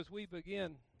As we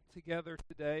begin together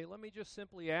today, let me just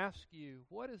simply ask you,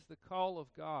 what is the call of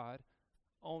God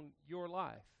on your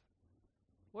life?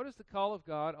 What is the call of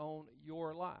God on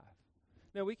your life?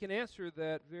 Now, we can answer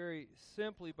that very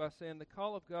simply by saying the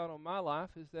call of God on my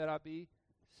life is that I be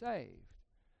saved.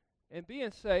 And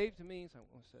being saved means, I'm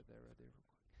going to set that right there.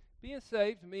 Being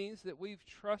saved means that we've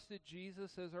trusted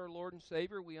Jesus as our Lord and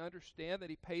Savior. We understand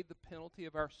that He paid the penalty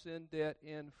of our sin debt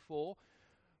in full.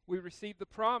 We receive the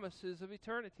promises of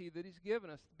eternity that He's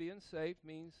given us. Being saved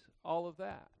means all of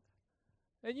that.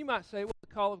 And you might say, well,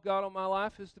 the call of God on my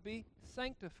life is to be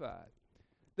sanctified.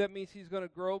 That means He's going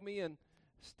to grow me in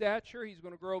stature. He's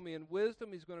going to grow me in wisdom.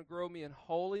 He's going to grow me in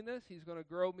holiness. He's going to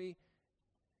grow me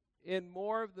in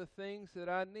more of the things that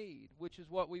I need, which is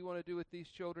what we want to do with these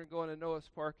children going to Noah's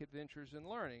Park Adventures and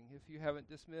Learning. If you haven't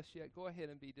dismissed yet, go ahead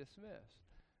and be dismissed.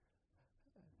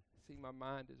 See, my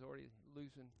mind is already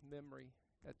losing memory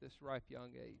at this ripe young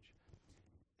age.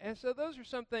 And so those are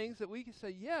some things that we can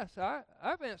say, yes,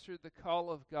 I've answered the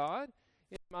call of God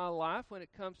in my life when it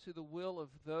comes to the will of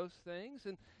those things.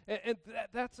 And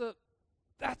that's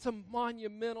a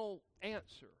monumental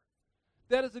answer.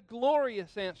 That is a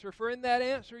glorious answer, for in that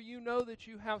answer you know that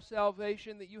you have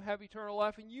salvation, that you have eternal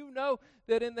life, and you know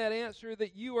that in that answer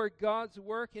that you are God's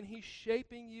work and He's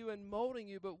shaping you and molding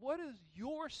you. But what is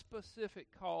your specific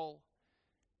call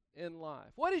in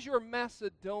life? What is your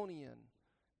Macedonian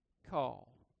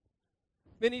call?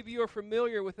 Many of you are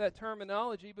familiar with that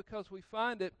terminology because we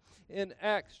find it in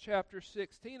Acts chapter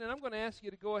 16. And I'm going to ask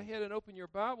you to go ahead and open your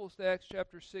Bibles to Acts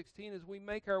chapter 16 as we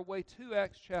make our way to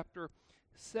Acts chapter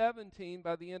 17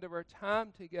 by the end of our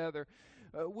time together.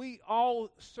 We all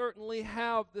certainly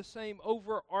have the same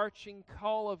overarching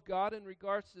call of God in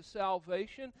regards to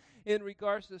salvation, in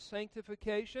regards to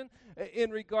sanctification,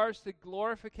 in regards to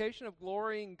glorification of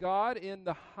glorying God in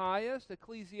the highest.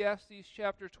 Ecclesiastes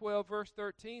chapter 12 verse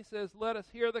 13 says, "Let us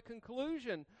hear the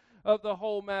conclusion of the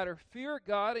whole matter. Fear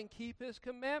God and keep His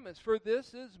commandments, for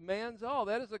this is man's all."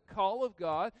 That is a call of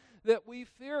God, that we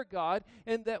fear God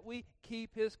and that we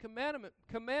keep His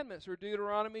commandments. Or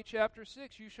Deuteronomy chapter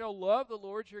 6, "You shall love the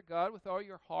Lord your God with all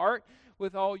your heart,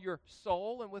 with all your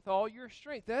soul, and with all your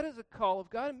strength." That is a call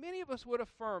of God, and many of us would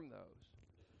affirm those.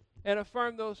 And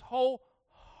affirm those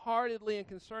wholeheartedly. And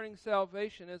concerning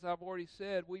salvation, as I've already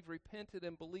said, we've repented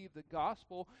and believed the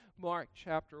gospel, Mark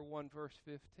chapter 1 verse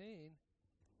 15.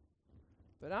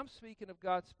 But I'm speaking of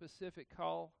God's specific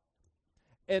call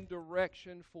and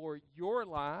direction for your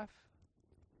life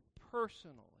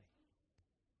personally.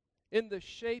 In the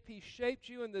shape He shaped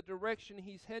you, in the direction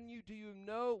He's heading you, do you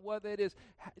know what that is?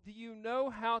 Do you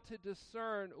know how to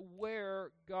discern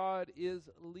where God is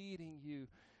leading you?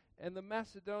 And the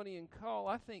Macedonian call,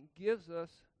 I think, gives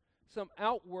us some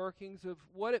outworkings of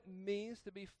what it means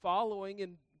to be following,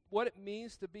 and what it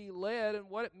means to be led, and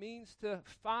what it means to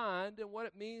find, and what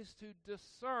it means to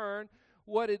discern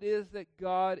what it is that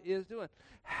God is doing.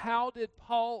 How did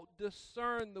Paul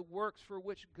discern the works for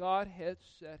which God had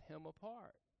set him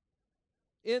apart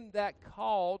in that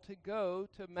call to go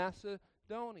to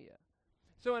Macedonia?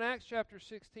 So in Acts chapter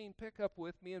 16, pick up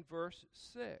with me in verse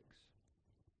 6.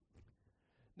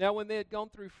 "Now when they had gone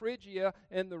through Phrygia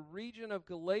and the region of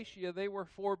Galatia, they were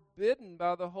forbidden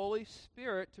by the Holy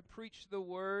Spirit to preach the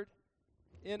word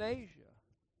in Asia."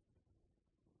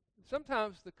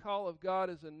 Sometimes the call of God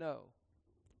is a no.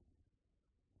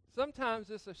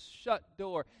 Sometimes it's a shut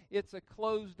door. It's a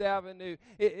closed avenue.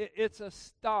 It's a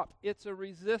stop. It's a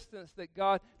resistance that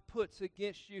God puts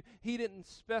against you. He didn't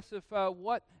specify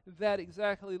what that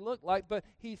exactly looked like, but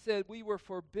He said we were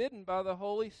forbidden by the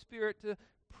Holy Spirit to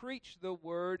preach the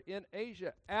word in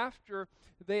Asia. After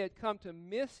they had come to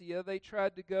Mysia, they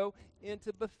tried to go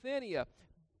into Bithynia,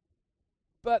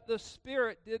 but the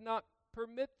Spirit did not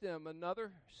permit them.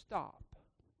 Another stop,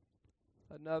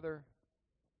 another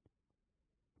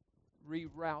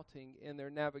rerouting in their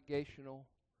navigational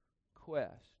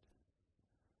quest.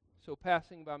 So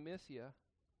passing by Mysia,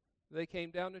 they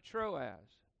came down to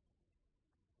Troas.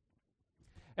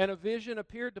 "And a vision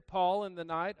appeared to Paul in the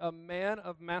night. A man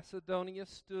of Macedonia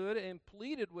stood and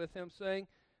pleaded with him, saying,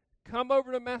 'Come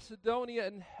over to Macedonia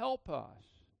and help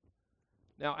us.'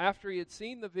 Now after he had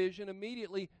seen the vision,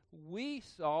 immediately we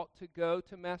sought to go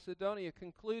to Macedonia,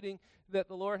 concluding that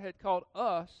the Lord had called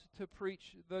us to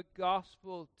preach the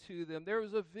gospel to them." There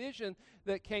was a vision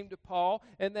that came to Paul,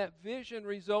 and that vision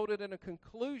resulted in a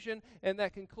conclusion, and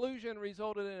that conclusion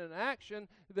resulted in an action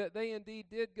that they indeed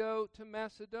did go to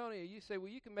Macedonia. You say, well,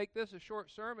 you can make this a short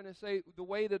sermon and say the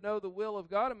way to know the will of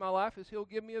God in my life is He'll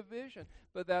give me a vision.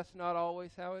 But that's not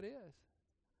always how it is.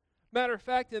 Matter of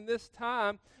fact, in this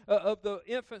time of the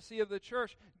infancy of the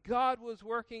church, God was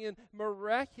working in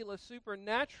miraculous,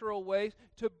 supernatural ways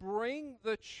to bring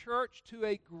the church to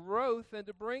a growth and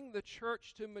to bring the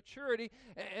church to maturity.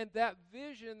 And that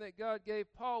vision that God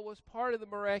gave Paul was part of the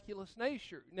miraculous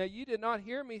nature. Now, you did not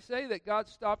hear me say that God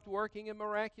stopped working in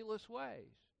miraculous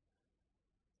ways.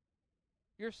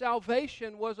 Your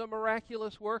salvation was a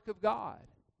miraculous work of God.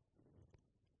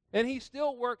 And He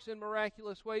still works in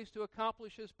miraculous ways to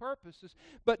accomplish His purposes,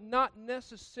 but not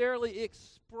necessarily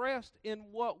expressed in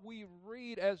what we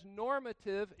read as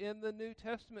normative in the New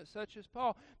Testament, such as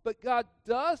Paul. But God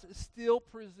does still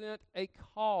present a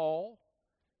call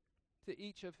to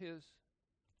each of His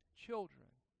children.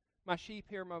 My sheep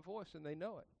hear my voice, and they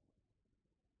know it.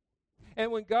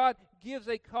 And when God gives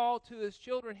a call to His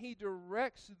children, He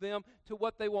directs them to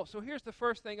what they want. So here's the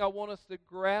first thing I want us to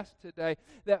grasp today,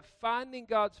 that finding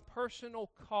God's personal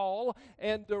call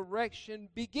and direction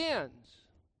begins.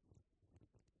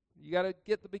 You got to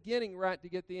get the beginning right to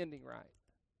get the ending right.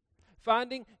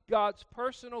 Finding God's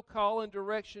personal call and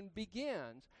direction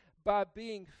begins by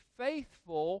being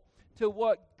faithful to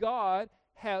what God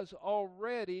has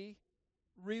already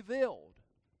revealed.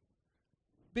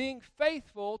 Being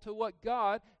faithful to what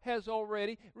God has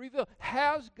already revealed.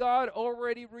 Has God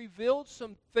already revealed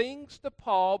some things to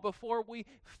Paul before we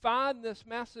find this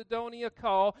Macedonia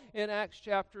call in Acts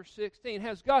chapter 16?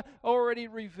 Has God already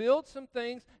revealed some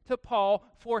things to Paul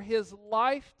for his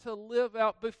life to live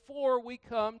out before we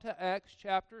come to Acts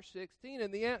chapter 16?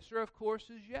 And the answer, of course,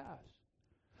 is yes.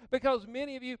 Because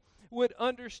many of you would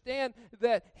understand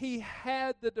that he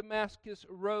had the Damascus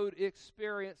Road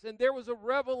experience. And there was a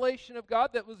revelation of God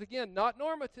that was, again, not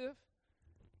normative,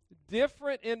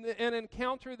 different in an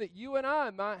encounter that you and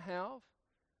I might have,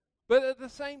 but at the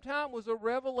same time was a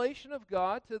revelation of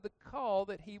God to the call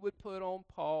that He would put on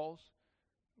Paul's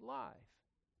life.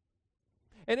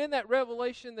 And in that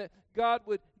revelation that God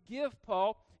would give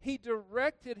Paul, He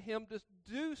directed him to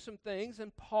do some things,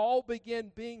 and Paul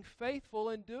began being faithful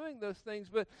in doing those things.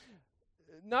 But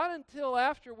not until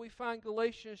after we find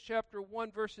Galatians chapter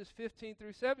 1, verses 15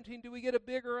 through 17, do we get a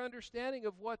bigger understanding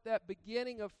of what that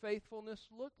beginning of faithfulness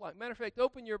looked like. Matter of fact,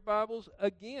 open your Bibles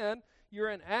again. You're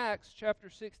in Acts chapter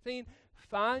 16.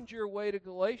 Find your way to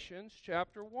Galatians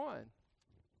chapter 1.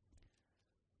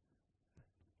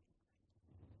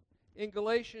 In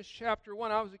Galatians chapter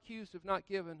 1, I was accused of not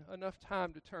giving enough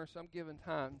time to turn, so I'm giving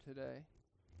time today.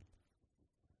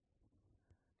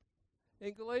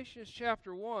 In Galatians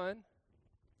chapter 1,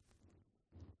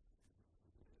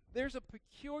 there's a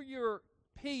peculiar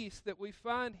piece that we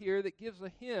find here that gives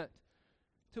a hint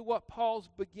to what Paul's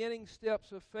beginning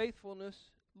steps of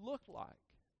faithfulness look like.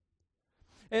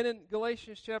 And in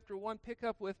Galatians chapter 1, pick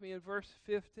up with me in verse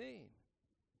 15.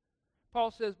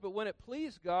 Paul says, "But when it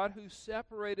pleased God who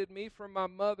separated me from my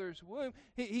mother's womb,"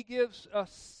 he gives a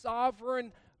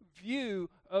sovereign view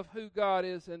of who God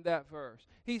is in that verse.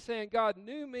 He's saying God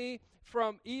knew me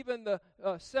from even the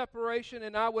separation,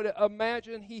 and I would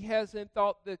imagine He has in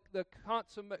thought the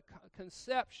consummate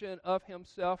conception of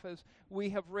Himself, as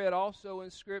we have read also in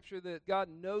Scripture that God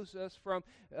knows us from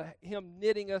Him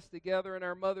knitting us together in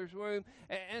our mother's womb.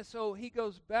 And so He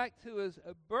goes back to His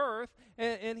birth,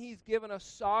 and He's given a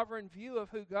sovereign view of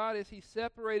who God is. He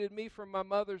separated me from my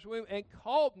mother's womb and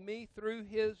called me through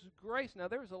His grace. Now,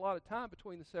 there was a lot of time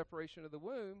between the separation of the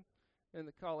womb and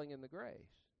the calling and the grace.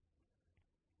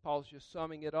 Paul's just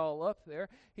summing it all up there.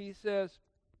 He says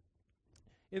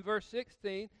in verse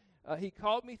 16, He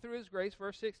called me through His grace,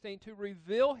 verse 16, to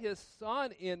reveal His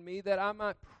Son in me that I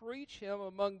might preach Him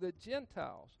among the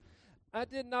Gentiles. I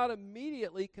did not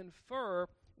immediately confer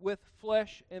with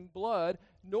flesh and blood,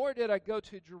 nor did I go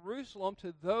to Jerusalem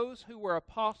to those who were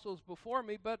apostles before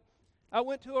me, but I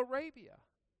went to Arabia.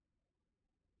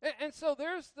 And so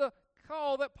there's the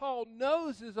call that Paul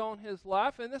knows is on his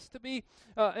life, and this to be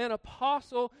an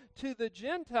apostle to the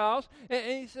Gentiles.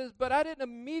 And he says, but I didn't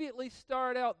immediately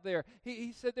start out there.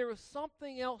 He said there was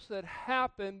something else that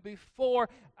happened before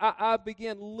I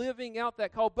began living out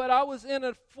that call. But I was in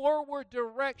a forward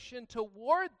direction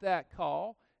toward that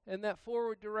call, and that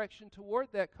forward direction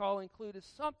toward that call included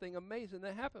something amazing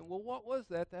that happened. Well, what was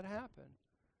that happened?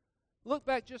 Look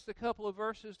back just a couple of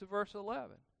verses to verse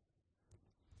 11.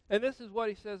 And this is what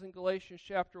he says in Galatians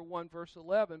chapter 1, verse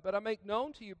 11. But I make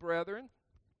known to you, brethren,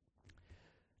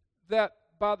 that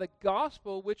by the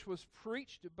gospel which was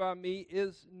preached by me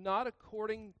is not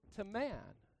according to man.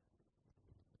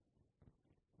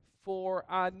 For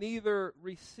I neither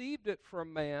received it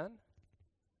from man,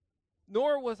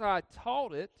 nor was I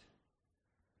taught it,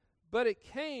 but it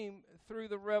came through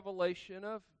the revelation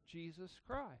of Jesus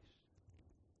Christ.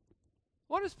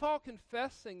 What is Paul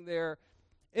confessing there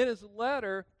in his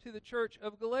letter to the church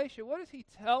of Galatia? What is he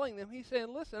telling them? He's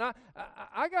saying, listen,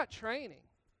 I got training.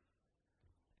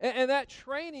 And that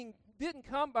training didn't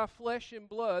come by flesh and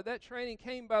blood. That training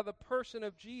came by the person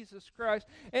of Jesus Christ.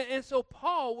 And so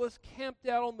Paul was camped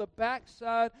out on the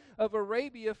backside of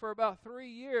Arabia for about 3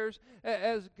 years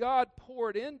as God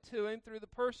poured into him through the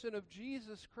person of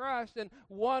Jesus Christ and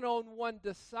one-on-one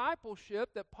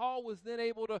discipleship that Paul was then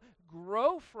able to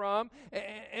grow from.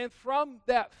 And from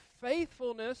that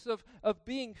faithfulness of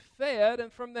being fed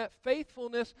and from that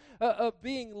faithfulness of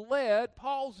being led,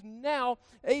 Paul's now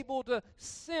able to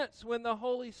sense when the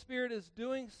Holy Spirit is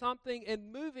doing something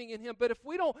and moving in him. But if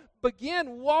we don't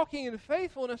begin walking in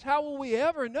faithfulness, how will we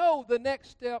ever know the next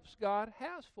steps God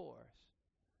has for us?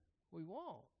 We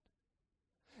won't.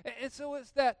 And so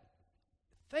it's that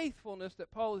faithfulness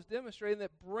that Paul is demonstrating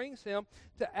that brings him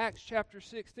to Acts chapter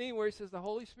 16, where he says, the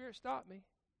Holy Spirit stopped me.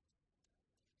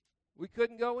 We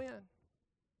couldn't go in.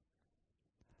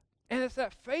 And it's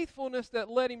that faithfulness that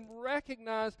let him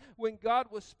recognize when God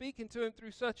was speaking to him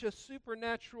through such a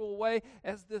supernatural way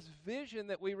as this vision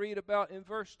that we read about in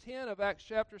verse 10 of Acts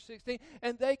chapter 16.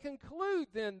 And they conclude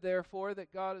then, therefore,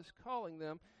 that God is calling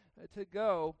them to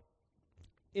go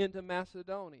into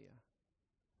Macedonia.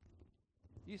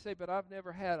 You say, but I've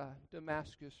never had a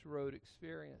Damascus Road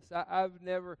experience. I've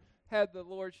never had the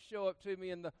Lord show up to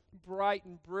me in the bright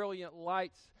and brilliant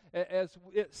lights as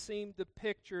it seemed the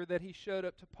picture that he showed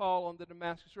up to Paul on the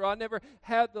Damascus Road. I never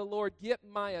had the Lord get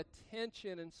my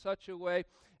attention in such a way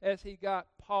as he got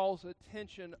Paul's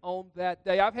attention on that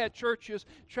day. I've had churches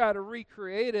try to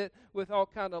recreate it with all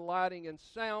kind of lighting and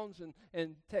sounds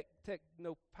and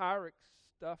technopyrrhic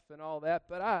stuff and all that,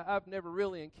 but I've never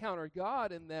really encountered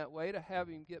God in that way to have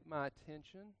him get my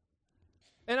attention.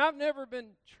 And I've never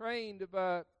been trained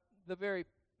by the very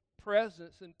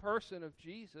presence and person of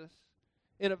Jesus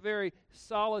in a very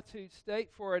solitude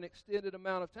state for an extended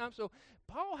amount of time. So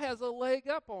Paul has a leg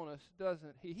up on us,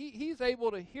 doesn't he? He's able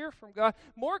to hear from God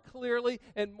more clearly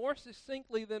and more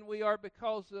succinctly than we are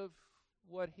because of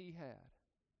what he had.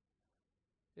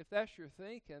 If that's your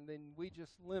thinking, then we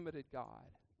just limited God.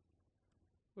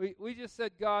 We just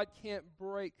said God can't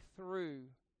break through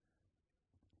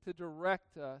to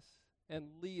direct us and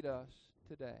lead us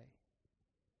today.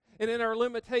 And in our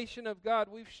limitation of God,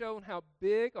 we've shown how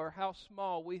big or how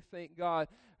small we think God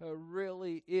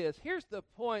really is. Here's the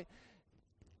point.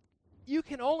 You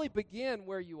can only begin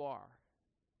where you are.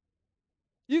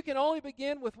 You can only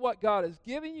begin with what God has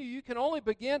given you. You can only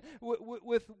begin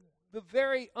with the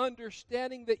very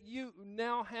understanding that you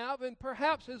now have. And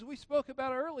perhaps, as we spoke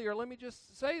about earlier, let me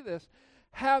just say this.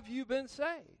 Have you been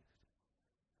saved?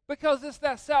 Because it's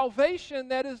that salvation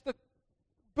that is the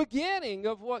beginning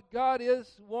of what God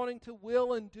is wanting to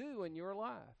will and do in your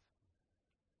life.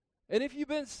 And if you've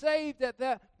been saved at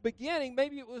that beginning,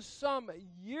 maybe it was some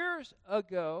years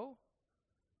ago,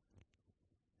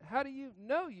 how do you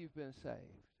know you've been saved?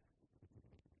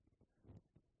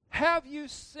 Have you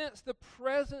sensed the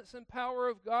presence and power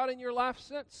of God in your life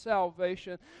since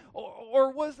salvation? Or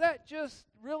was that just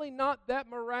really not that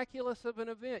miraculous of an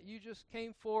event? You just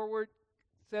came forward,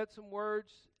 said some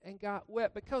words, and got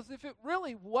wet. Because if it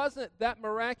really wasn't that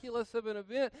miraculous of an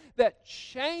event that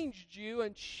changed you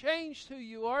and changed who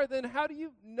you are, then how do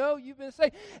you know you've been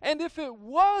saved? And if it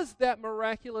was that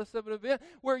miraculous of an event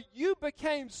where you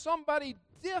became somebody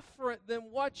different than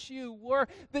what you were,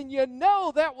 then you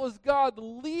know that was God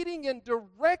leading and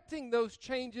directing those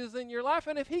changes in your life.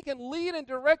 And if he can lead and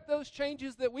direct those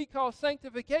changes that we call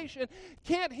sanctification,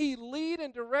 can't he lead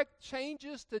and direct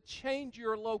changes to change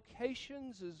your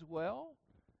locations as well?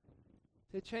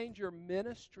 To change your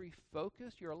ministry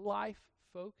focus, your life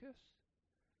focus?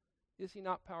 Is he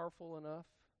not powerful enough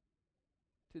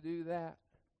to do that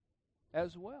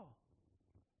as well?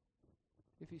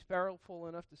 If he's powerful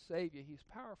enough to save you, he's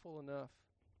powerful enough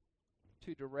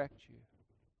to direct you.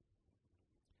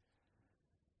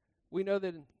 We know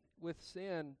that with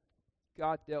sin,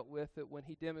 God dealt with it when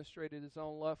he demonstrated his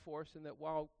own love for us, and that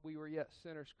while we were yet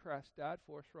sinners, Christ died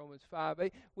for us, Romans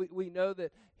 5:8. We know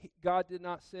that God did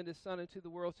not send his Son into the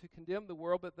world to condemn the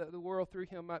world, but that the world through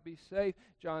him might be saved,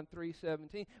 John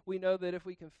 3:17. We know that if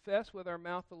we confess with our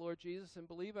mouth the Lord Jesus and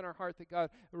believe in our heart that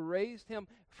God raised him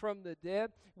from the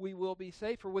dead, we will be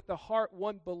saved. For with the heart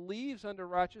one believes unto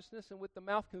righteousness, and with the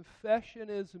mouth confession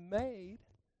is made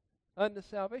unto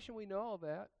salvation. We know all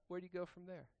that. Where do you go from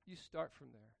there? You start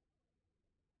from there.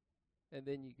 And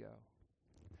then you go.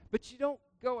 But you don't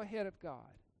go ahead of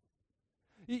God.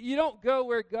 You don't go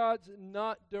where God's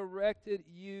not directed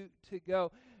you to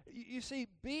go. You see,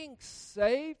 being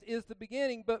saved is the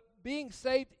beginning, but being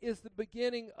saved is the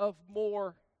beginning of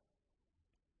more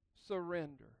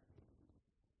surrender.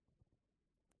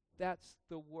 That's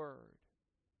the word.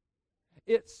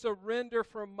 It's surrender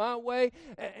from my way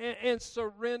and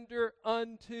surrender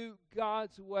unto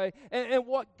God's way. And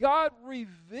what God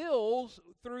reveals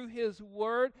through His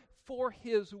word for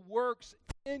His works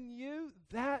in you,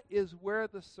 that is where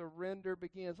the surrender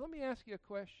begins. Let me ask you a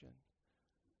question.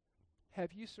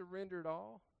 Have you surrendered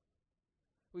all?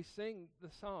 We sing the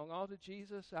song, "All to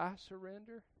Jesus I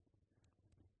surrender."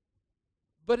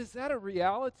 But is that a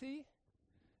reality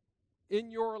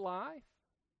in your life?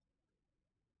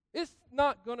 It's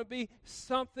not going to be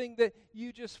something that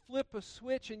you just flip a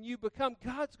switch and you become.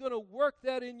 God's going to work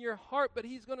that in your heart, but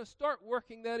He's going to start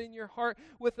working that in your heart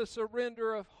with a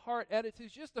surrender of heart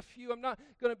attitudes. Just a few. I'm not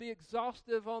going to be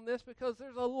exhaustive on this because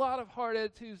there's a lot of heart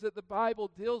attitudes that the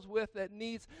Bible deals with that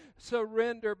needs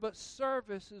surrender, but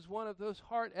service is one of those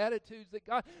heart attitudes that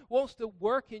God wants to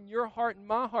work in your heart and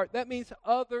my heart. That means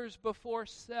others before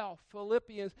self.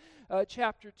 Philippians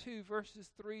chapter 2,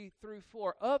 verses 3 through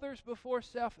 4. Others before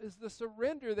self is the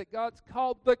surrender that God's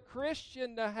called the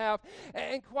Christian to have.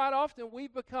 And quite often we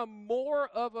become more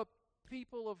of a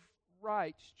people of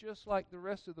rights, just like the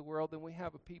rest of the world, than we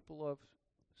have a people of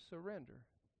surrender.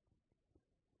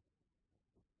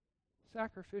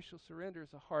 Sacrificial surrender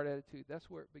is a heart attitude. That's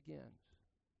where it begins.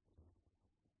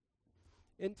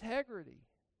 Integrity.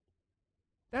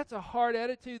 That's a heart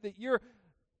attitude that your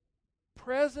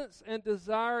presence and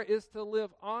desire is to live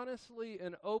honestly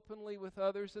and openly with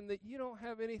others, and that you don't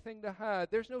have anything to hide.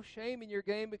 There's no shame in your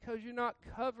game because you're not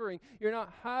covering, you're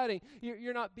not hiding,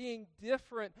 you're not being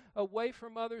different away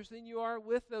from others than you are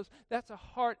with those. That's a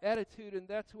heart attitude, and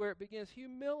that's where it begins.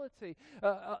 Humility.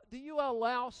 Do you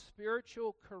allow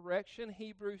spiritual correction,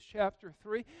 Hebrews chapter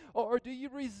 3, or do you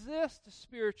resist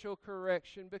spiritual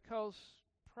correction because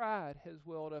pride has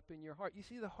welled up in your heart? You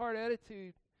see, the heart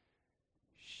attitude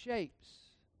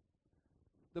shapes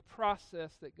the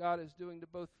process that God is doing to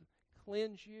both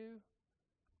cleanse you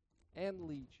and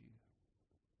lead you.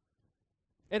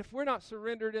 And if we're not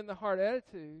surrendered in the heart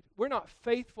attitude, we're not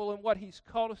faithful in what He's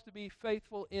called us to be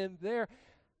faithful in there,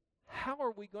 how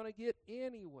are we going to get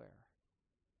anywhere?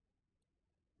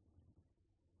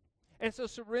 And so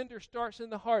surrender starts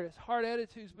in the heart. It's heart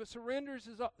attitudes, but surrender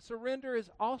is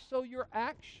also your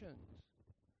actions.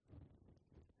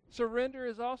 Surrender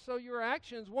is also your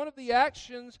actions. One of the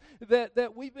actions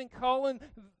that we've been calling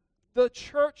the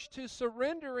church to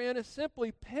surrender in is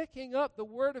simply picking up the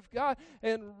Word of God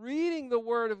and reading the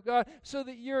Word of God so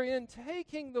that you're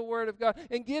intaking the Word of God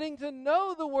and getting to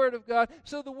know the Word of God,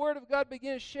 so the Word of God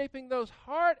begins shaping those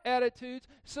heart attitudes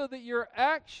so that your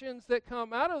actions that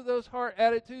come out of those heart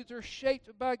attitudes are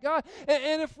shaped by God.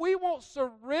 And if we won't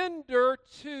surrender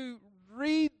to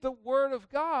read the Word of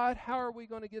God, how are we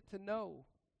going to get to know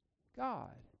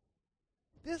God?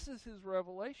 This is His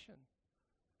revelation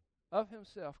of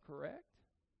Himself, correct?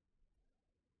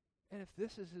 And if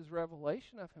this is His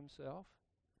revelation of Himself,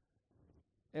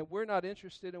 and we're not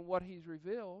interested in what He's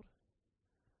revealed,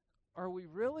 are we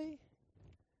really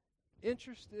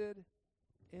interested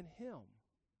in Him?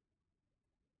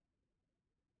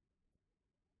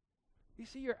 You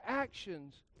see, your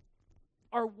actions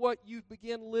are what you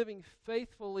begin living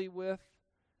faithfully with,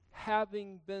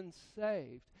 having been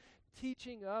saved.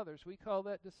 Teaching others, we call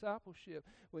that discipleship.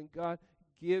 When God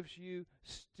gives you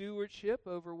stewardship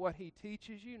over what He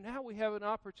teaches you, now we have an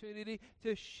opportunity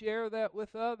to share that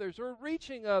with others. Or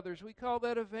reaching others, we call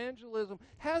that evangelism.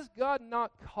 Has God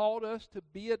not called us to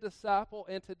be a disciple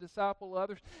and to disciple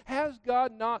others? Has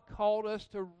God not called us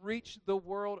to reach the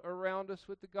world around us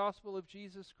with the gospel of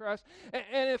Jesus Christ?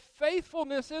 And if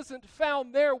faithfulness isn't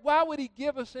found there, why would He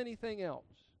give us anything else?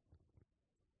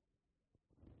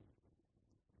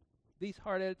 These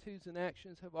heart attitudes and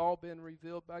actions have all been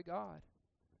revealed by God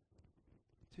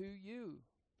to you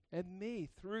and me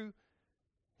through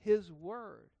His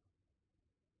Word.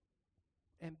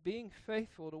 And being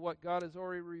faithful to what God has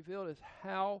already revealed is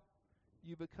how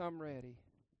you become ready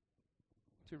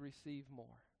to receive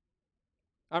more.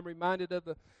 I'm reminded of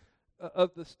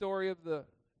the story of the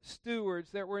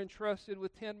stewards that were entrusted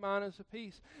with 10 minas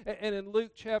apiece. And in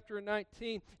Luke chapter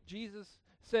 19, Jesus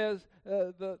says,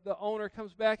 the owner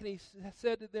comes back and he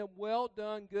said to them, "Well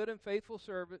done, good and faithful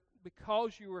servant,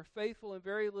 because you were faithful in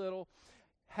very little,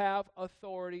 have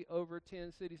authority over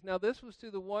 10 cities." Now this was to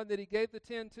the one that he gave the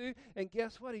 10 to, and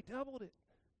guess what? He doubled it.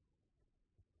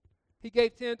 He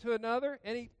gave 10 to another,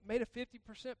 and he made a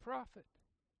 50% profit.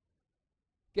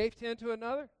 Gave 10 to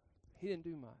another, he didn't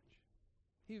do much.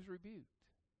 He was rebuked.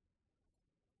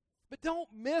 But don't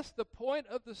miss the point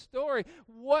of the story.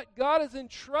 What God has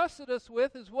entrusted us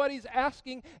with is what He's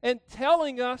asking and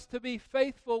telling us to be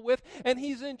faithful with. And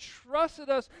He's entrusted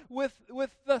us with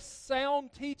the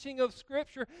sound teaching of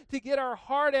Scripture to get our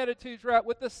heart attitudes right,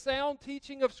 with the sound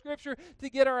teaching of Scripture to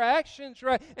get our actions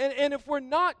right. And if we're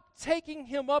not taking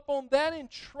Him up on that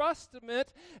entrustment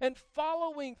and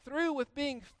following through with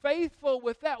being faithful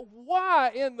with that,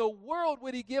 why in the world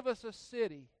would He give us a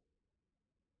city?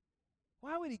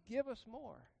 Why would He give us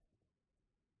more?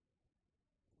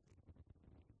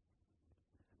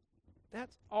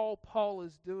 That's all Paul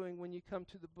is doing when you come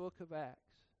to the book of Acts.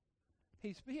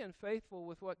 He's being faithful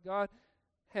with what God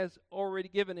has already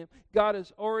given him. God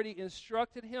has already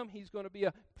instructed him. He's going to be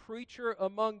a preacher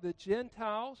among the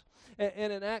Gentiles.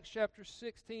 And in Acts chapter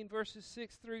 16, verses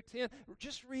 6 through 10,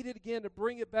 just read it again to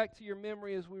bring it back to your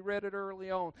memory as we read it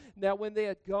early on. Now, when they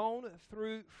had gone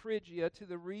through Phrygia to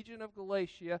the region of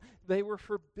Galatia, they were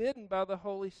forbidden by the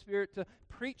Holy Spirit to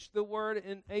preach the word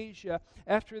in Asia.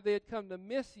 After they had come to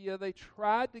Mysia, they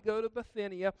tried to go to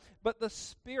Bithynia, but the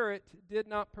Spirit did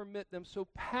not permit them. So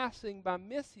passing by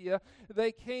Mysia,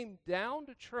 they came down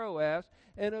to Troas,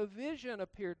 and a vision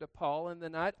appeared to Paul in the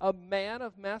night. A man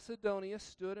of Macedonia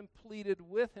stood and pleaded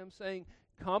with him, saying,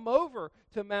 "Come over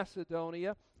to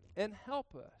Macedonia and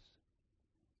help us."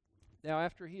 Now,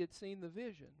 after he had seen the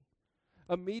vision,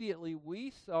 immediately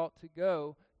we sought to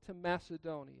go to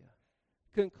Macedonia,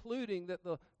 concluding that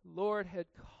the Lord had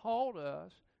called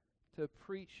us to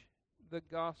preach the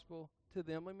gospel to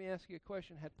them. Let me ask you a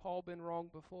question. Had Paul been wrong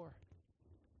before?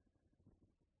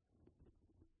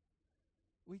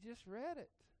 We just read it.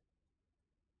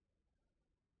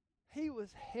 He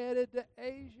was headed to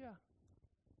Asia.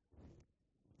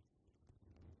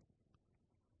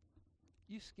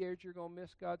 You scared you're going to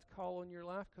miss God's call on your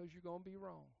life because you're going to be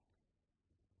wrong.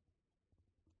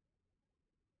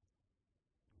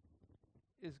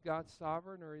 Is God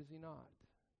sovereign or is He not?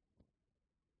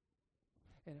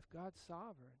 And if God's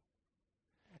sovereign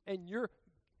and you're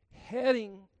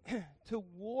heading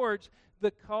towards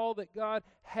the call that God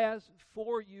has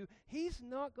for you, He's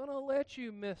not going to let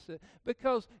you miss it.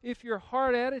 Because if your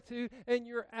heart attitude and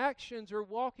your actions are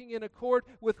walking in accord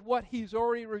with what He's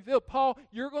already revealed, Paul,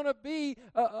 you're going to be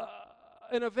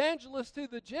an evangelist to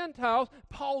the Gentiles.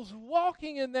 Paul's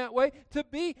walking in that way to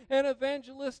be an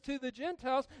evangelist to the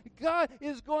Gentiles. God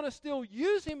is going to still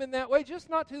use him in that way, just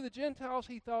not to the Gentiles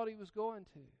he thought he was going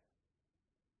to.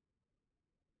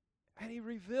 And He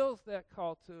reveals that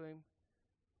call to him.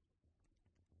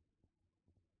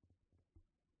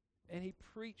 And he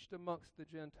preached amongst the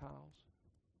Gentiles.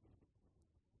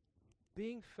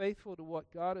 Being faithful to what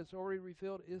God has already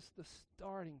revealed is the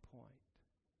starting point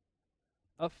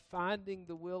of finding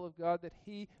the will of God that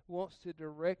He wants to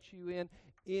direct you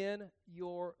in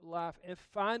your life. And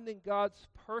finding God's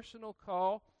personal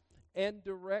call and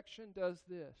direction does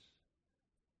this: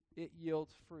 it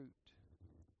yields fruit.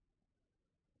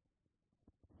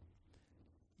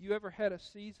 You ever had a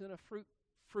season of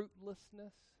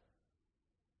fruitlessness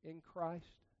in Christ?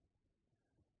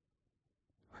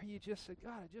 Where you just said,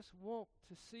 God, I just want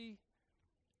to see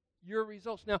your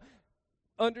results. Now,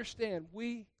 understand,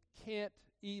 we can't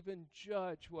even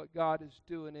judge what God is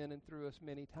doing in and through us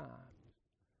many times.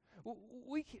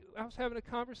 I was having a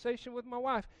conversation with my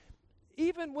wife.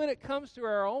 Even when it comes to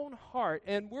our own heart,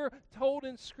 and we're told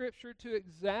in Scripture to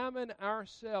examine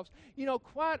ourselves,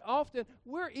 quite often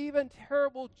we're even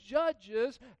terrible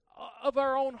judges of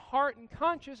our own heart and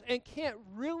conscience and can't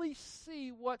really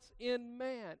see what's in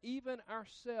man, even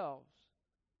ourselves.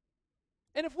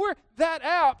 And if we're that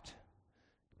apt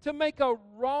to make a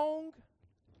wrong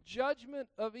judgment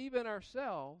of even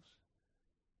ourselves,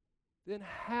 then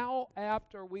how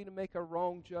apt are we to make a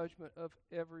wrong judgment of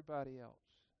everybody else?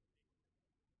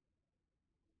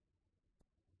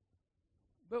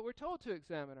 But we're told to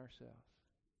examine ourselves.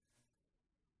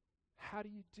 How do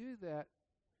you do that?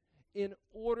 In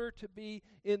order to be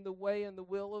in the way and the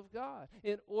will of God,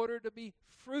 in order to be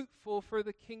fruitful for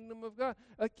the kingdom of God.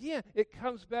 Again, it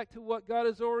comes back to what God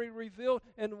has already revealed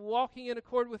and walking in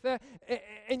accord with that.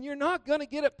 And you're not going to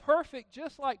get it perfect,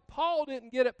 just like Paul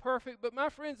didn't get it perfect. But my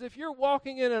friends, if you're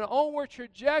walking in an onward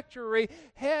trajectory,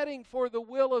 heading for the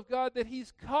will of God that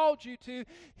He's called you to,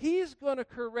 He's going to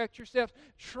correct your steps.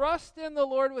 Trust in the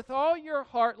Lord with all your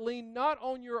heart. Lean not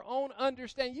on your own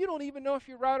understanding. You don't even know if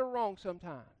you're right or wrong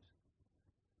sometimes.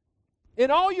 In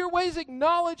all your ways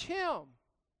acknowledge Him.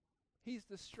 He's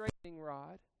the straightening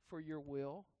rod for your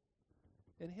will,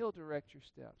 and He'll direct your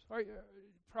steps. All right,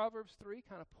 Proverbs 3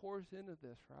 kind of pours into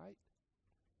this, right?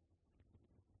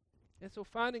 And so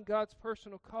finding God's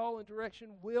personal call and direction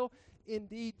will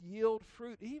indeed yield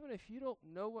fruit, even if you don't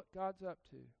know what God's up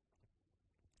to.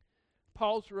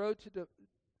 Paul's road to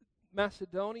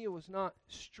Macedonia was not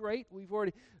straight. We've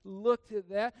already looked at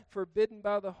that. Forbidden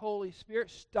by the Holy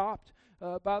Spirit, stopped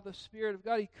by the Spirit of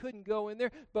God. He couldn't go in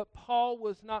there. But Paul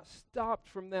was not stopped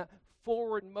from that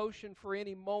forward motion for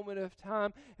any moment of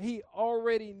time. He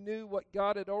already knew what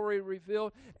God had already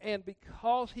revealed, and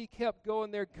because he kept going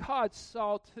there, God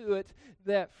saw to it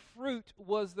that fruit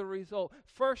was the result.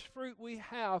 First fruit we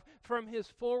have from his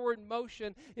forward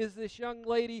motion is this young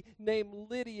lady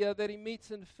named Lydia that he meets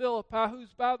in Philippi,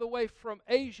 who's, by the way, from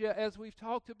Asia, as we've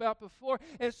talked about before.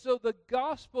 And so the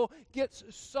gospel gets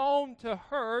sown to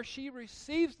her. She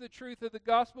receives the truth of the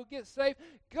gospel, gets saved,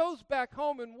 goes back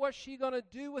home, and what's she going to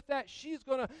do with that? She's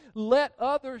going to let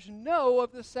others know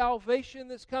of the salvation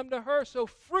that's come to her. So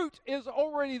fruit is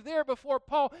already there before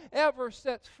Paul ever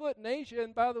sets foot in Asia.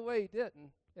 And by the way, he didn't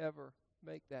ever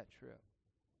make that trip,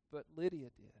 but Lydia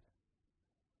did.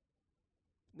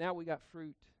 Now we got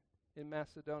fruit in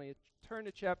Macedonia. Turn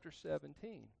to chapter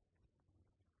 17.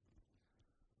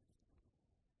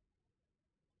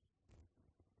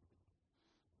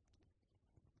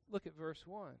 Look at verse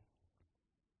 1.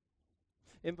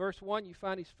 In verse 1, you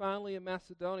find he's finally in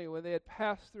Macedonia. When they had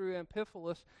passed through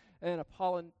Amphipolis and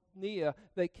Apollonia,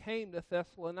 they came to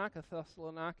Thessalonica.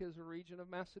 Thessalonica is a region of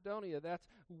Macedonia. That's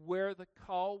where the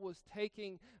call was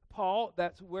taking Paul.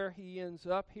 That's where he ends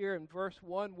up here in verse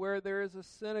 1, where there is a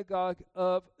synagogue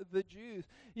of the Jews.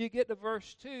 You get to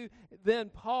verse 2, then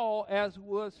Paul, as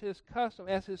his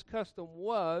custom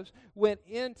was, went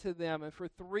into them, and for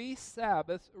 3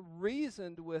 Sabbaths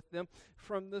reasoned with them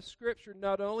from the Scripture.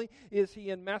 Not only is he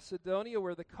in Macedonia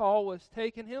where the call was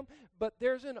taking him, but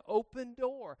there's an open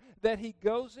door that he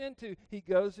goes into. He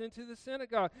goes into the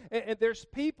synagogue, and there's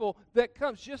people that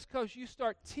comes. Just because you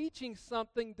start teaching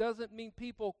something doesn't mean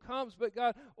people comes, but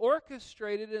God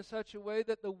orchestrated in such a way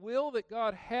that the will that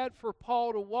God had for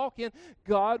Paul to walk in,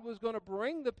 God was going to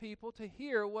bring the people to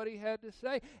hear what he had to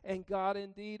say, and God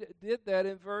indeed did that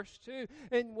in verse 2.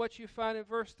 And what you find in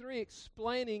verse 3,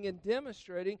 explaining and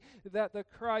demonstrating that the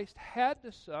Christ had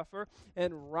to suffer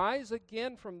and rise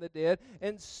again from the dead,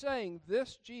 and saying,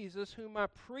 this Jesus whom I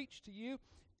preach to you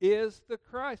is the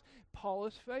Christ. Paul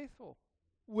is faithful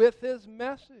with his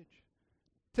message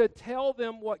to tell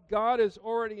them what God has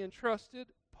already entrusted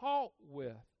Paul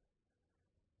with.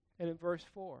 And in verse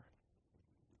 4,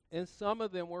 and some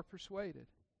of them were persuaded.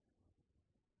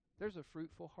 There's a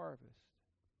fruitful harvest.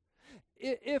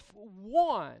 If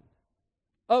one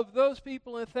of those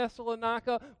people in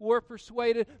Thessalonica were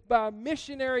persuaded by a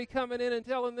missionary coming in and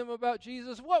telling them about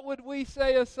Jesus, what would we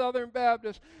say as Southern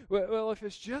Baptists? Well, if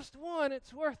it's just one,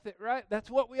 it's worth it, right? That's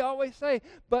what we always say.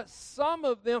 But some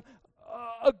of them,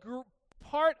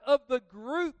 part of the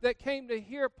group that came to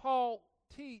hear Paul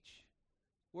teach,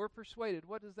 were persuaded.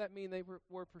 What does that mean they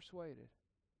were persuaded?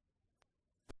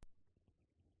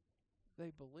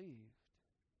 They believed.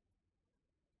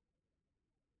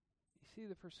 You see,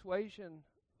 the persuasion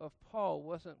of Paul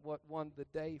wasn't what won the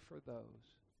day for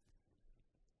those.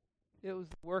 It was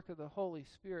the work of the Holy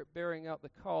Spirit bearing out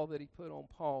the call that he put on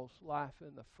Paul's life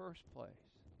in the first place.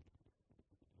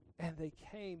 And they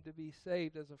came to be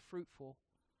saved as a fruitful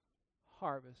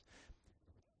harvest.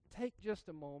 Take just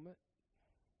a moment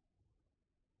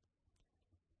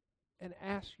and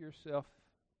ask yourself,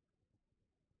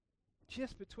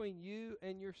 just between you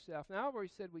and yourself. Now, I've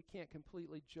already said we can't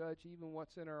completely judge even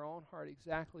what's in our own heart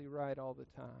exactly right all the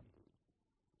time.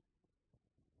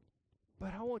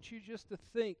 But I want you just to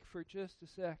think for just a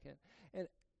second and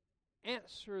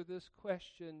answer this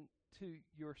question to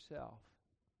yourself.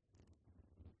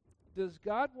 Does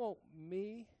God want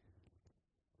me?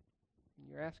 And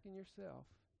you're asking yourself,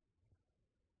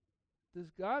 does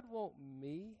God want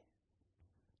me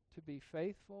to be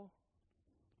faithful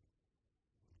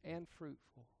and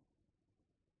fruitful?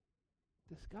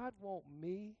 Does God want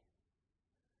me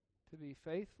to be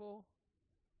faithful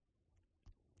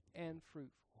and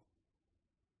fruitful?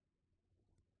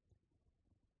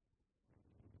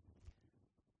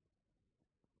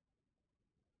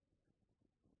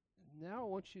 Now I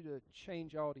want you to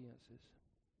change audiences.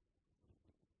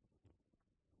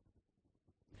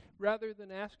 Rather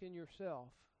than asking yourself,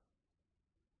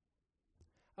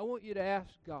 I want you to ask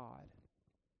God.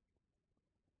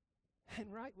 And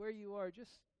right where you are,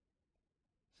 just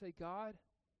say, God,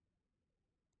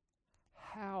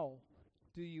 how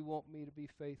do you want me to be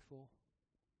faithful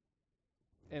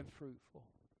and fruitful?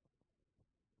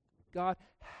 God,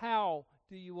 how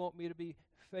do you want me to be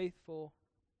faithful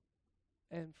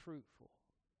and fruitful?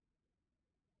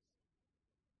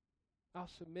 I'll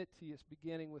submit to you, it's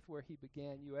beginning with where he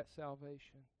began you at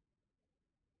salvation.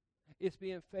 It's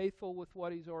being faithful with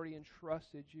what he's already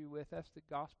entrusted you with. That's the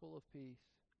gospel of peace.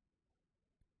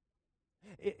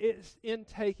 It's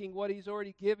intaking what He's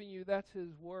already given you. That's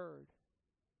His Word.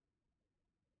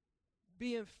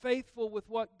 Being faithful with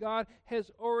what God has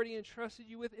already entrusted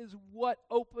you with is what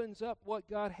opens up what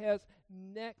God has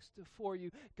next for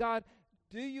you. God,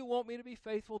 do you want me to be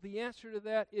faithful? The answer to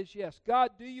that is yes.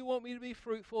 God, do you want me to be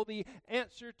fruitful? The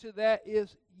answer to that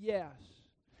is yes.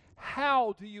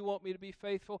 How do you want me to be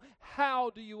faithful? How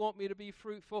do you want me to be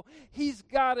fruitful? He's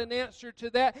got an answer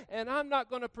to that, and I'm not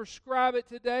going to prescribe it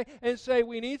today and say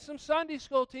we need some Sunday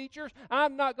school teachers.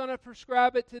 I'm not going to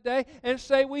prescribe it today and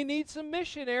say we need some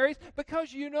missionaries,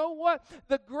 because you know what?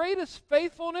 The greatest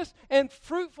faithfulness and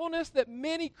fruitfulness that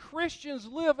many Christians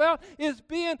live out is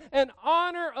being an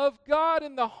honor of God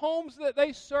in the homes that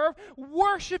they serve,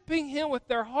 worshiping Him with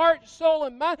their heart, soul,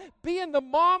 and mind, being the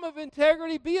mom of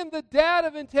integrity, being the dad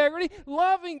of integrity,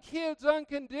 loving kids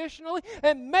unconditionally,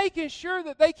 and making sure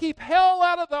that they keep hell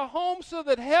out of the home so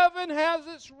that heaven has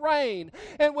its reign.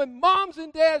 And when moms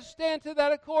and dads stand to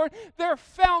that accord, their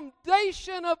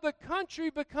foundation of the country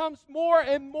becomes more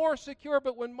and more secure.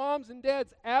 But when moms and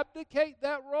dads abdicate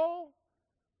that role,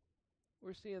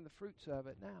 we're seeing the fruits of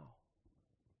it now.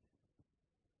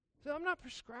 So I'm not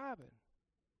prescribing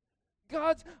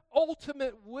God's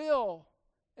ultimate will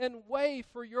and way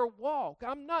for your walk.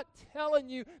 I'm not telling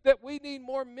you that we need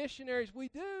more missionaries. We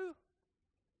do.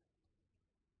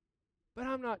 But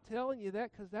I'm not telling you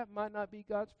that because that might not be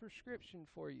God's prescription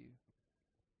for you.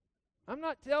 I'm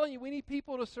not telling you we need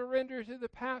people to surrender to the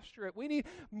pastorate. We need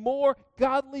more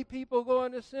godly people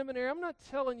going to seminary. I'm not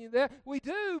telling you that. We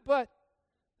do, but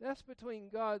that's between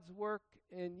God's work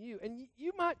and you. And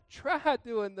you might try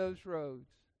doing those roads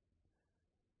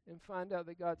and find out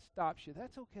that God stops you.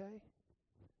 That's okay,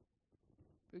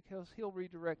 because He'll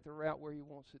redirect the route where He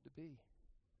wants it to be.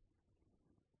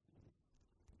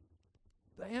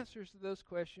 The answers to those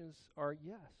questions are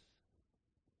yes.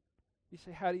 You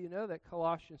say, how do you know that?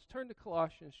 Turn to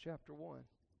Colossians chapter 1.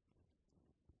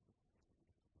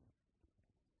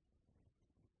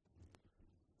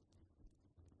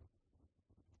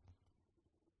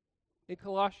 In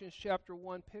Colossians chapter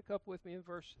 1, pick up with me in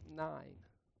verse 9.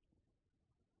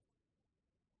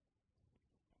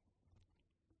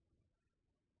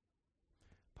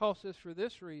 Paul says, for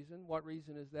this reason. What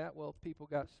reason is that? Well, people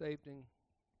got saved in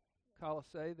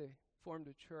Colossae. They formed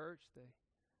a church.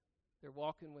 They're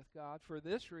walking with God. For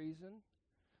this reason,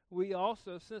 we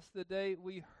also, since the day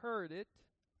we heard it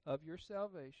of your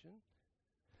salvation,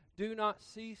 do not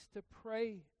cease to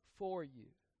pray for you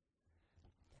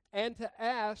and to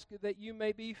ask that you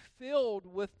may be filled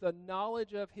with the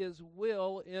knowledge of His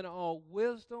will in all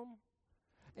wisdom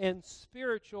and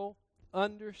spiritual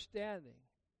understanding.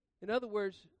 In other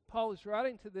words, Paul is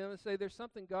writing to them and say, there's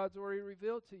something God's already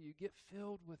revealed to you. Get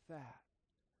filled with that.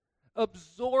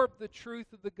 Absorb the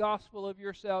truth of the gospel of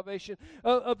your salvation.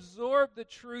 Absorb the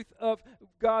truth of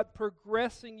God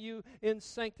progressing you in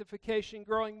sanctification,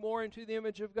 growing more into the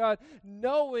image of God,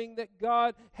 knowing that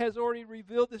God has already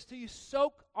revealed this to you.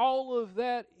 Soak all of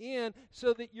that in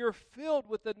so that you're filled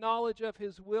with the knowledge of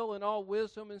His will and all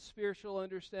wisdom and spiritual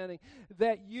understanding,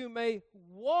 that you may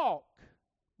walk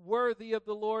worthy of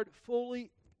the Lord,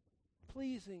 fully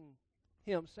pleasing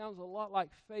Him. Sounds a lot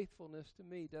like faithfulness to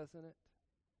me, doesn't it?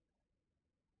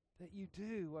 That you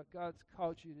do what God's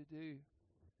called you to do.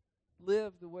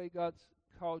 Live the way God's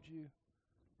called you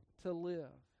to live.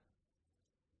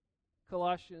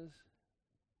 Colossians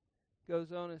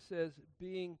goes on and says,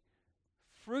 being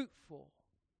fruitful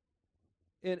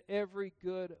in every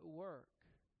good work.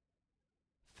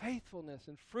 Faithfulness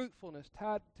and fruitfulness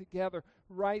tied together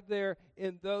right there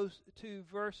in those two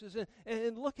verses.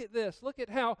 And look at this. Look at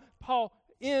how Paul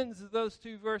ends those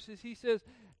two verses. He says,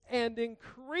 and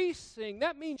increasing.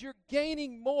 That means you're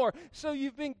gaining more. So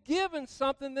you've been given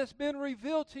something that's been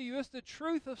revealed to you. It's the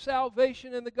truth of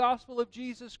salvation in the gospel of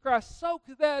Jesus Christ. Soak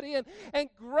that in and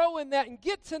grow in that and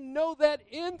get to know that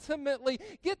intimately.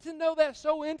 Get to know that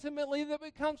so intimately that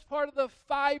it becomes part of the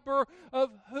fiber of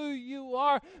who you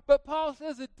are. But Paul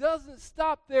says it doesn't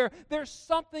stop there. There's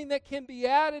something that can be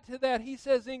added to that. He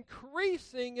says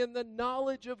increasing in the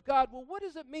knowledge of God. Well, what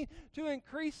does it mean to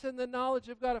increase in the knowledge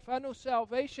of God? If I know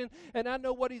salvation and I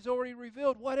know what He's already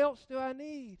revealed, what else do I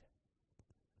need?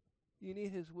 You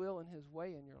need His will and His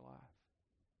way in your life.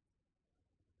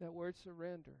 That word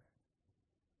surrender.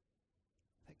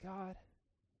 That God,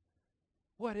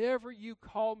 whatever you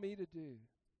call me to do,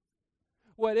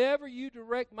 whatever you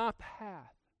direct my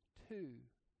path to,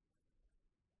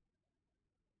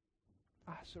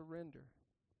 I surrender.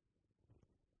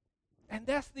 And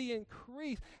that's the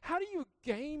increase. How do you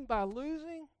gain by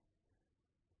losing?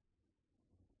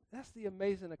 That's the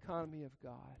amazing economy of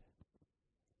God.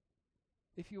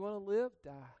 If you want to live,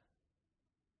 die.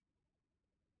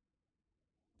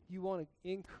 You want to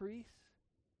increase?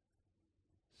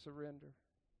 Surrender.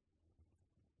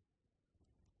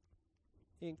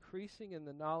 Increasing in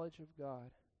the knowledge of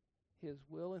God, His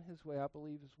will and His way, I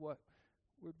believe, is what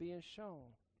we're being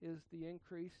shown, is the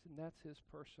increase, and that's His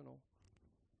personal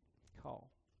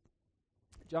call.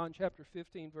 John chapter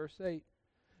 15, verse 8,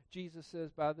 Jesus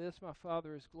says, "By this my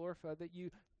Father is glorified, that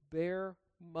you bear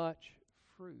much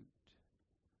fruit.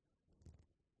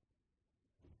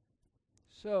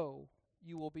 So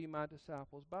you will be my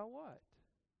disciples." By what?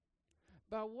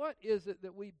 By what is it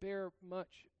that we bear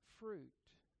much fruit?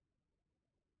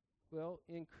 Well,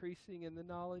 increasing in the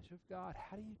knowledge of God.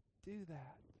 How do you do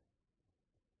that?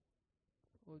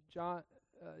 Well,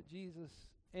 Jesus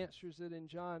answers it in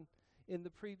John in the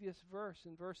previous verse.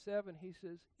 In verse 7, he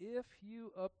says, "If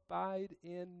you abide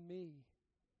in me,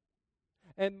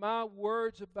 and my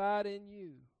words abide in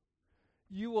you,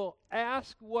 you will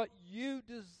ask what you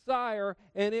desire,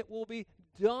 and it will be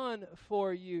done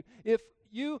for you." If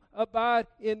you abide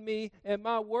in me and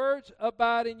my words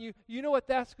abide in you, you know what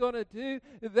that's going to do?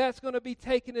 That's going to be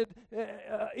taking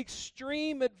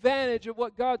extreme advantage of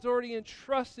what God's already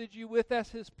entrusted you with.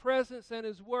 That's His presence and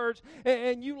His words.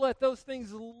 And you let those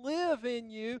things live in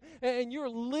you, and you're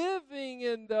living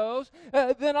in those.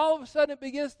 Then all of a sudden it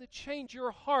begins to change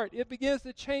your heart. It begins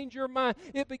to change your mind.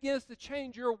 It begins to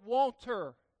change your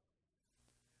wanter.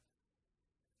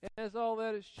 And as all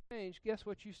that is changed, guess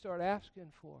what you start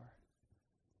asking for?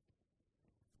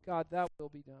 God, thy will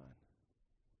be done,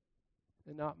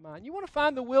 and not mine. You want to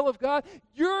find the will of God?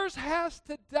 Yours has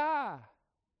to die.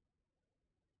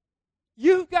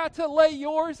 You've got to lay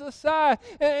yours aside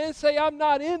and say, "I'm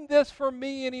not in this for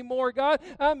me anymore, God.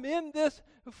 I'm in this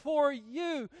for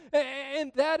you."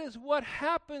 And that is what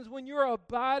happens when you're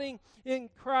abiding in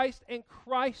Christ and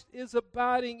Christ is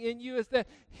abiding in you, is that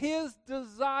His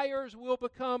desires will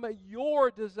become your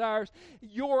desires.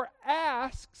 Your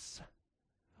asks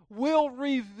will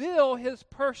reveal His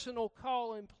personal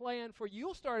call and plan for you.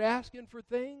 You'll start asking for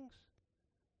things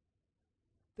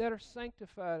that are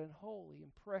sanctified and holy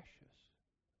and precious.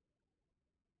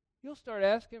 You'll start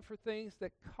asking for things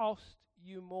that cost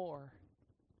you more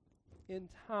in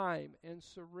time and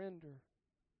surrender.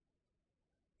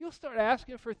 You'll start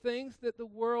asking for things that the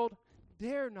world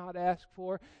dare not ask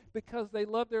for because they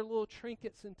love their little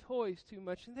trinkets and toys too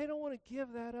much, and they don't want to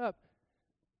give that up.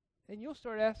 And you'll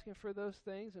start asking for those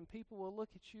things, and people will look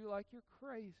at you like you're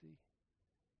crazy.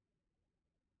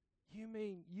 You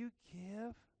mean you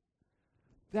give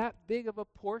that big of a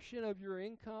portion of your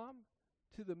income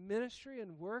to the ministry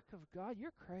and work of God?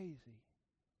 You're crazy.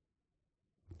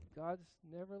 God's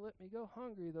never let me go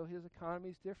hungry, though His economy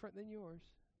is different than yours.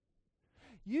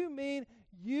 You mean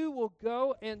you will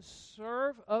go and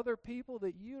serve other people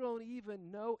that you don't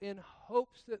even know in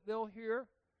hopes that they'll hear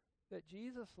that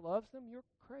Jesus loves them? You're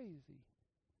crazy.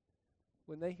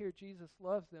 When they hear Jesus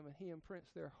loves them and He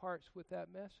imprints their hearts with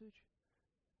that message,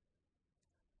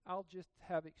 I'll just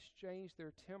have exchanged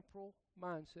their temporal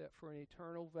mindset for an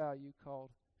eternal value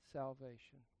called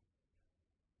salvation.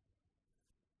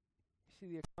 You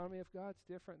see, the economy of God's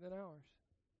different than ours.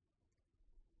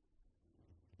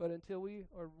 But until we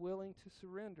are willing to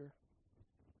surrender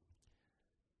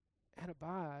and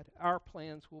abide, our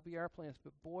plans will be our plans.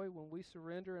 But boy, when we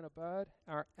surrender and abide,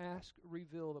 our ask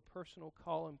reveal the personal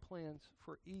call and plans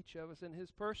for each of us. And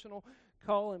His personal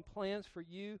call and plans for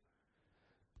you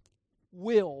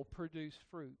will produce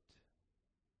fruit.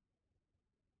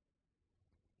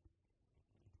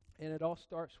 And it all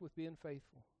starts with being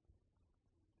faithful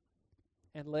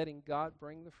and letting God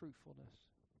bring the fruitfulness.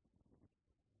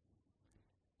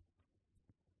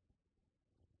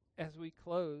 As we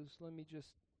close, let me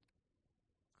just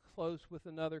close with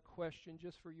another question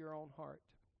just for your own heart.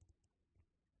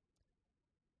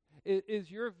 Is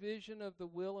your vision of the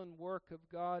will and work of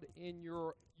God in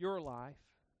your life,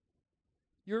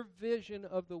 your vision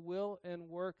of the will and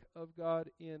work of God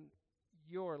in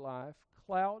your life,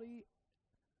 cloudy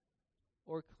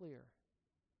or clear?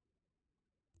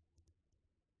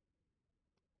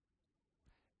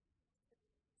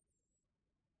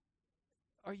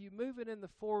 Are you moving in the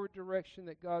forward direction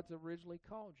that God's originally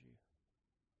called you?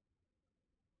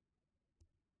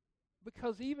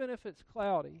 Because even if it's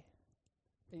cloudy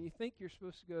and you think you're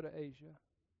supposed to go to Asia,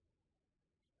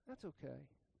 that's okay.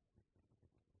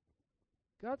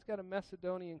 God's got a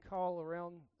Macedonian call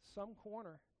around some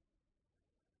corner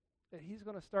that He's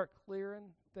going to start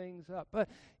clearing things up. But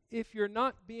if you're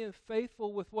not being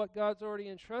faithful with what God's already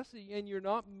entrusted you and you're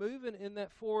not moving in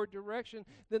that forward direction,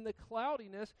 then the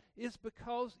cloudiness is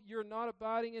because you're not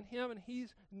abiding in Him and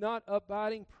He's not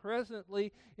abiding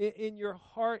presently in your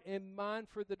heart and mind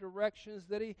for the directions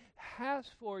that He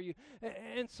has for you.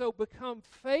 And so become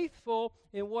faithful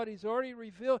in what He's already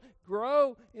revealed.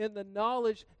 Grow in the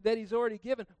knowledge that He's already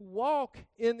given. Walk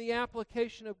in the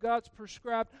application of God's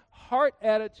prescribed heart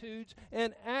attitudes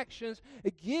and actions.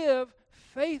 Give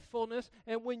faithfulness,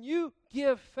 and when you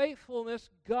give faithfulness,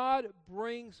 God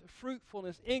brings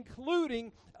fruitfulness,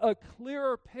 including a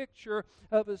clearer picture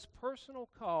of His personal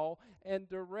call and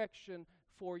direction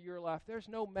for your life. There's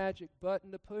no magic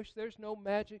button to push. There's no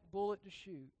magic bullet to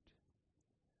shoot.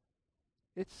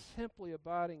 It's simply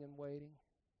abiding and waiting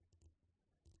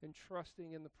and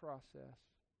trusting in the process.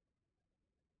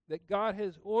 That God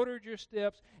has ordered your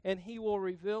steps and He will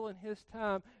reveal in His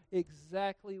time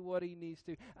exactly what He needs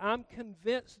to. I'm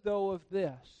convinced, though, of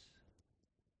this,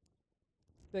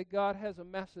 that God has a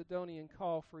Macedonian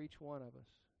call for each one of us.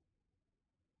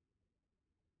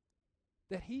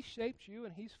 That He shaped you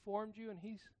and He's formed you and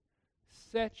He's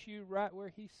set you right where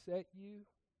He set you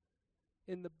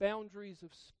in the boundaries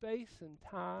of space and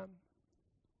time.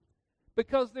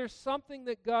 Because there's something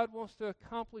that God wants to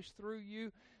accomplish through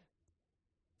you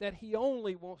that He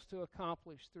only wants to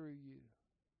accomplish through you.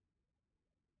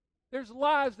 There's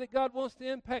lives that God wants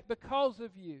to impact because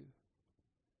of you.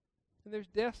 And there's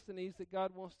destinies that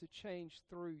God wants to change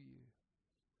through you.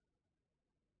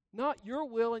 Not your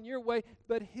will and your way,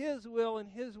 but His will and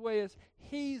His way as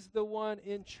He's the one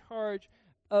in charge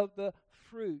of the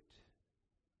fruit.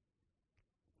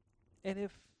 And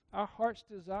if our heart's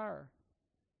desire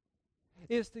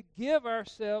is to give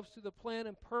ourselves to the plan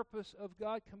and purpose of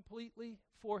God completely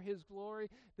for His glory,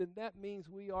 then that means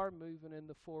we are moving in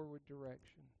the forward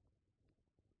direction.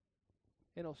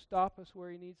 And He'll stop us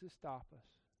where He needs to stop us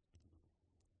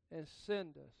and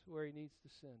send us where He needs to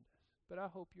send us. But I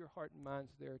hope your heart and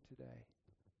mind's there today,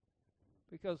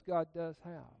 because God does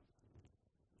have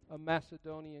a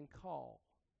Macedonian call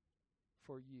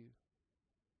for you.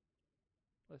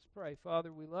 Let's pray.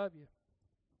 Father, we love You.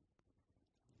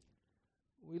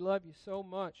 We love You so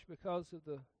much because of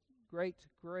the great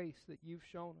grace that You've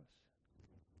shown us.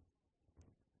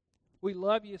 We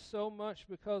love You so much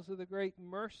because of the great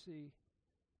mercy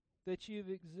that You've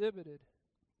exhibited.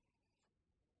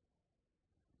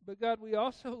 But God, we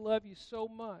also love You so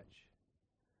much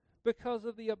because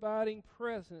of the abiding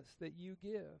presence that You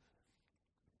give.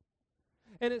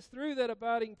 And it's through that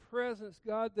abiding presence,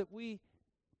 God, that we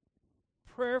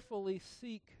prayerfully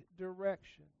seek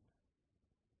direction.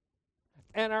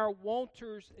 And our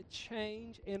wanters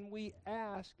change, and we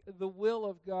ask the will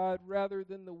of God rather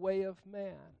than the way of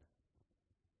man.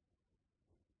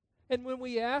 And when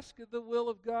we ask the will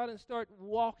of God and start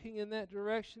walking in that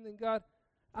direction, then God,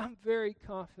 I'm very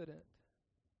confident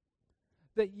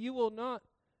that You will not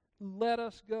let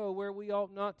us go where we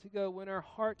ought not to go when our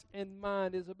heart and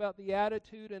mind is about the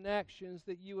attitude and actions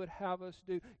that You would have us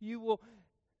do. You will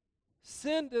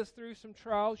send us through some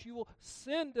trials. You will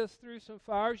send us through some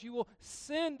fires. You will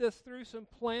send us through some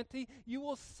plenty. You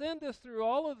will send us through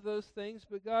all of those things.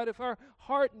 But God, if our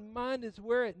heart and mind is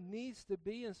where it needs to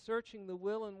be in searching the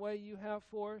will and way You have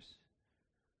for us,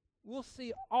 we'll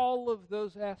see all of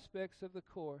those aspects of the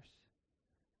course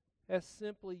as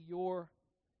simply Your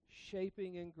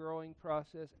shaping and growing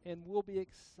process. And we'll be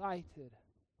excited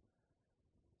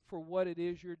for what it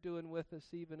is You're doing with us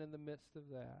even in the midst of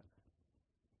that.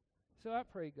 So I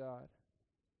pray, God,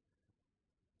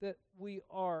 that we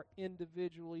are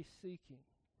individually seeking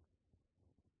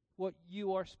what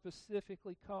You are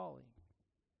specifically calling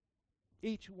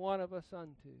each one of us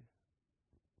unto,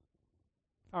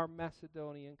 our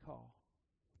Macedonian call.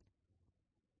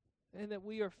 And that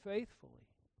we are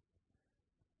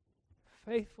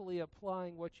faithfully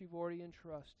applying what You've already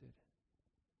entrusted,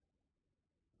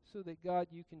 so that, God,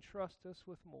 You can trust us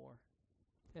with more.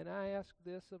 And I ask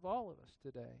this of all of us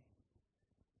today.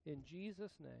 In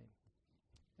Jesus' name,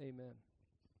 amen.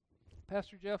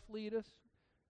 Pastor Jeff, lead us.